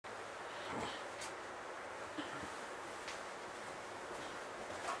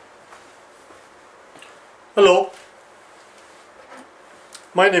Hello,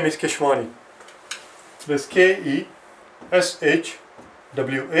 my name is Keshwani. That's Keshwani,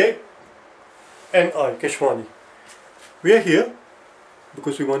 Keshwani. We are here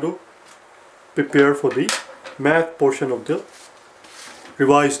because we want to prepare for the math portion of the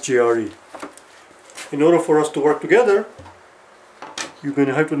revised GRE. In order for us to work together, you're going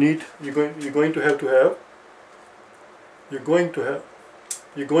to have to need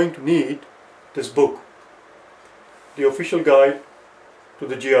this book, the official guide to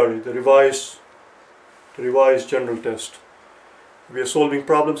the GRE, the revised general test. We are solving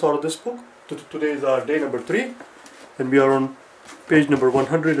problems out of this book. Today is our day number 3 and we are on page number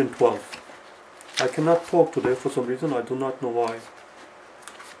 112. I cannot talk today for some reason, I do not know why.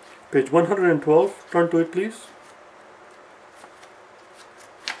 Page 112, turn to it please.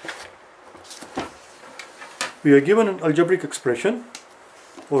 We are given an algebraic expression,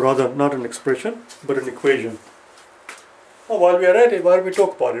 or rather not an expression but an equation. While we are at it, while we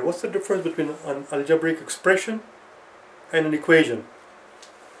talk about it, what's the difference between an algebraic expression and an equation?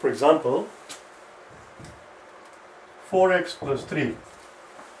 For example, 4x plus 3.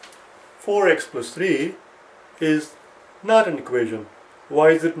 4x plus 3 is not an equation.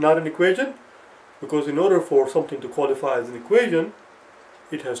 Why is it not an equation? Because in order for something to qualify as an equation,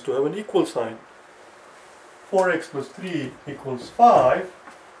 it has to have an equal sign. 4x plus 3 equals 5.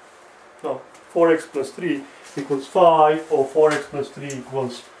 No, 4x plus 3 equals 5, or 4x plus 3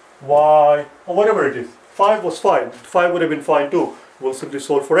 equals y, or whatever it is. 5 was fine. 5 would have been fine too. We'll simply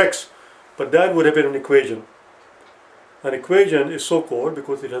solve for x. But that would have been an equation. An equation is so called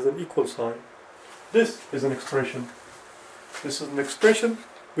because it has an equal sign. This is an expression. This is an expression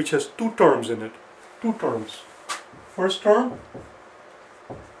which has two terms in it. Two terms. First term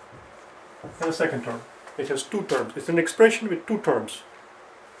and a second term. It has two terms. It's an expression with two terms.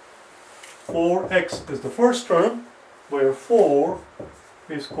 4x is the first term, where 4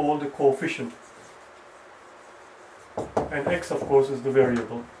 is called the coefficient. And x, of course, is the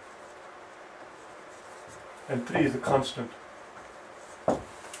variable. And 3 is the constant.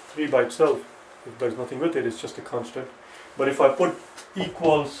 3 by itself, if there's nothing with it, it's just a constant. But if I put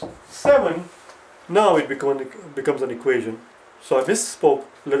equals 7, now it becomes an equation. So I misspoke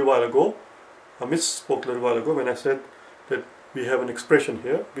a little while ago when I said that we have an expression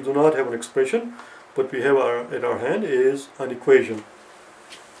here. We do not have an expression, but we have at our hand is an equation,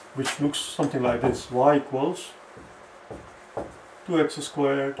 which looks something like this. Y equals 2x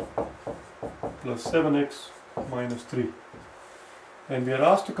squared plus 7x minus 3. And we are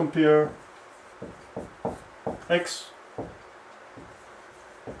asked to compare x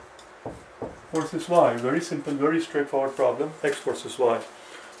versus y. Very simple, very straightforward problem, x versus y.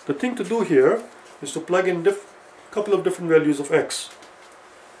 The thing to do here is to plug in couple of different values of x.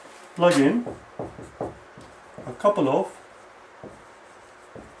 Plug in a couple of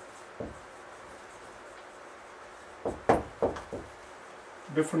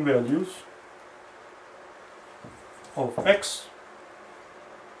different values of x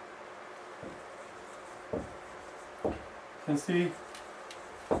and see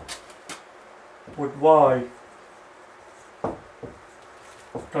what y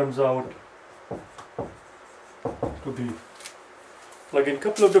turns out to be. Plug in a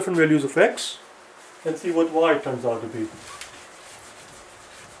couple of different values of x and see what y turns out to be.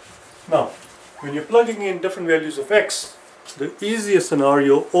 Now, when you're plugging in different values of x, the easiest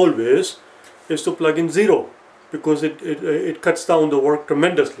scenario always is to plug in 0, because it cuts down the work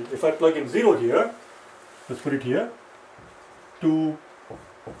tremendously. If I plug in 0 here, let's put it here, 2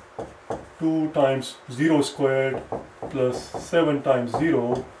 times 0 squared plus 7 times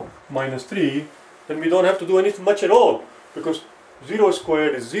 0 minus 3, then we don't have to do anything much at all, because 0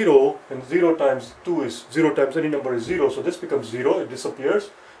 squared is 0 and 0 times 2 is 0 times any number is 0, so this becomes 0, it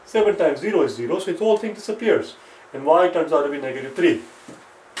disappears. 7 times 0 is 0, so the whole thing disappears, and y turns out to be negative 3.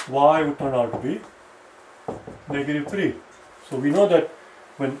 Y would turn out to be negative 3. So we know that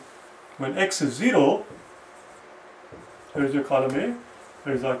when x is 0, here is your column A,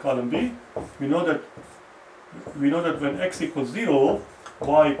 here is our column B. We know that when x equals 0,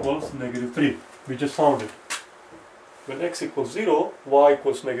 y equals negative 3. We just found it. When x equals 0, y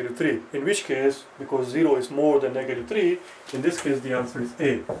equals negative 3. In which case, because 0 is more than negative 3, in this case the answer is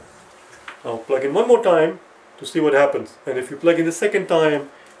A. Now plug in one more time to see what happens. And if you plug in the second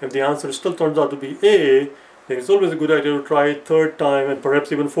time and the answer still turns out to be A, then it's always a good idea to try it third time and perhaps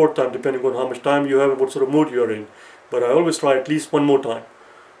even fourth time, depending on how much time you have and what sort of mood you are in. But I always try at least one more time.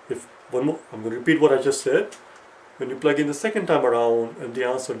 I'm going to repeat what I just said. When you plug in the second time around and the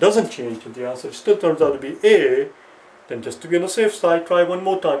answer doesn't change and the answer still turns out to be A, then just to be on the safe side, try one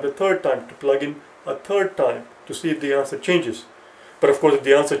more time, the third time, to plug in a third time to see if the answer changes. But of course, if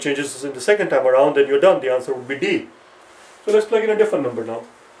the answer changes in the second time around, then you're done. The answer would be D. So let's plug in a different number now.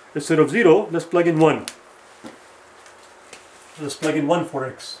 Instead of 0, let's plug in 1. Let's plug in 1 for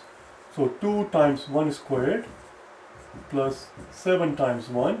x. So 2 times 1 squared plus 7 times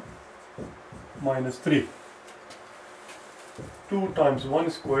 1 minus 3. 2 times 1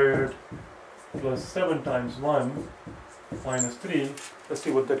 squared plus 7 times 1 minus 3. Let's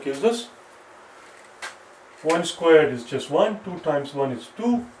see what that gives us. 1 squared is just 1, 2 times 1 is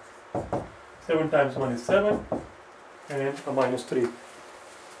 2, 7 times 1 is 7, and a minus 3.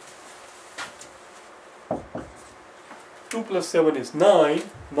 2 plus 7 is 9,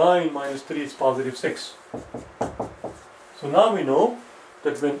 9 minus 3 is positive 6. So now we know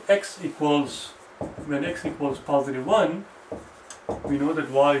that when x equals positive 1, we know that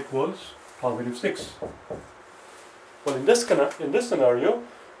y equals positive 6. Well, in this scenario,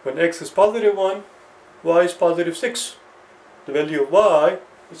 when x is positive 1, y is positive 6. The value of y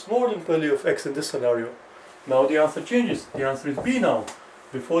is more than the value of x in this scenario. Now the answer changes. The answer is B now.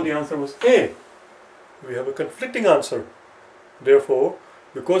 Before the answer was A. We have a conflicting answer. Therefore,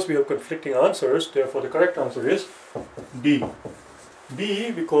 because we have conflicting answers, therefore the correct answer is D.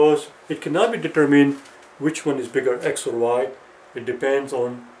 D, because it cannot be determined which one is bigger, x or y. It depends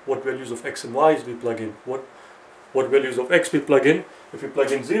on what values of x and y we plug in. What values of x we plug in. If we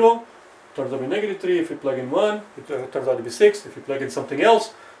plug in 0, it turns out to be negative 3. If we plug in 1, it turns out to be 6. If we plug in something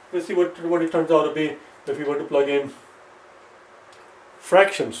else, we'll see what it turns out to be if we were to plug in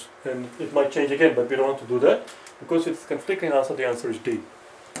fractions. And it might change again, but we don't want to do that. Because it's conflicting answer, the answer is D.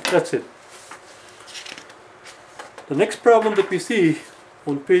 That's it. The next problem that we see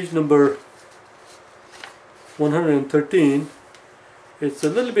on page number 113, it's a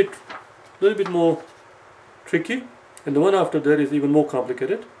little bit more tricky, and the one after that is even more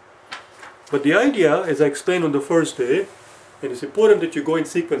complicated. But the idea, as I explained on the first day, and it's important that you go in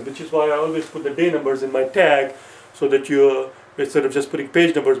sequence, which is why I always put the day numbers in my tag, so that you, instead of just putting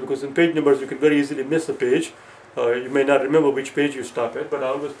page numbers, because in page numbers you can very easily miss a page. You may not remember which page you stop at, but I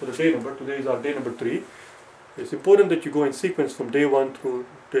always put a day number. Today is our day number 3. It's important that you go in sequence from day 1 through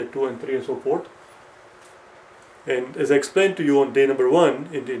day 2 and 3 and so forth. And as I explained to you on day number 1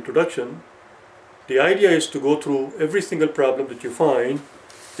 in the introduction, the idea is to go through every single problem that you find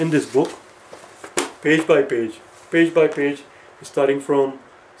in this book, page by page, starting from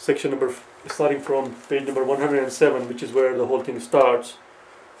page number 107, which is where the whole thing starts.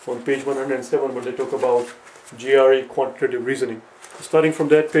 On page 107, where they talk about GRE quantitative reasoning. Starting from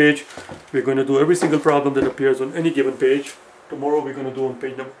that page, we're going to do every single problem that appears on any given page. Tomorrow we're going to do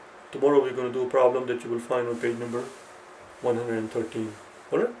a problem that you will find on page number 113.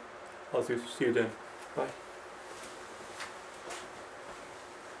 Alright? I'll see you then. Bye.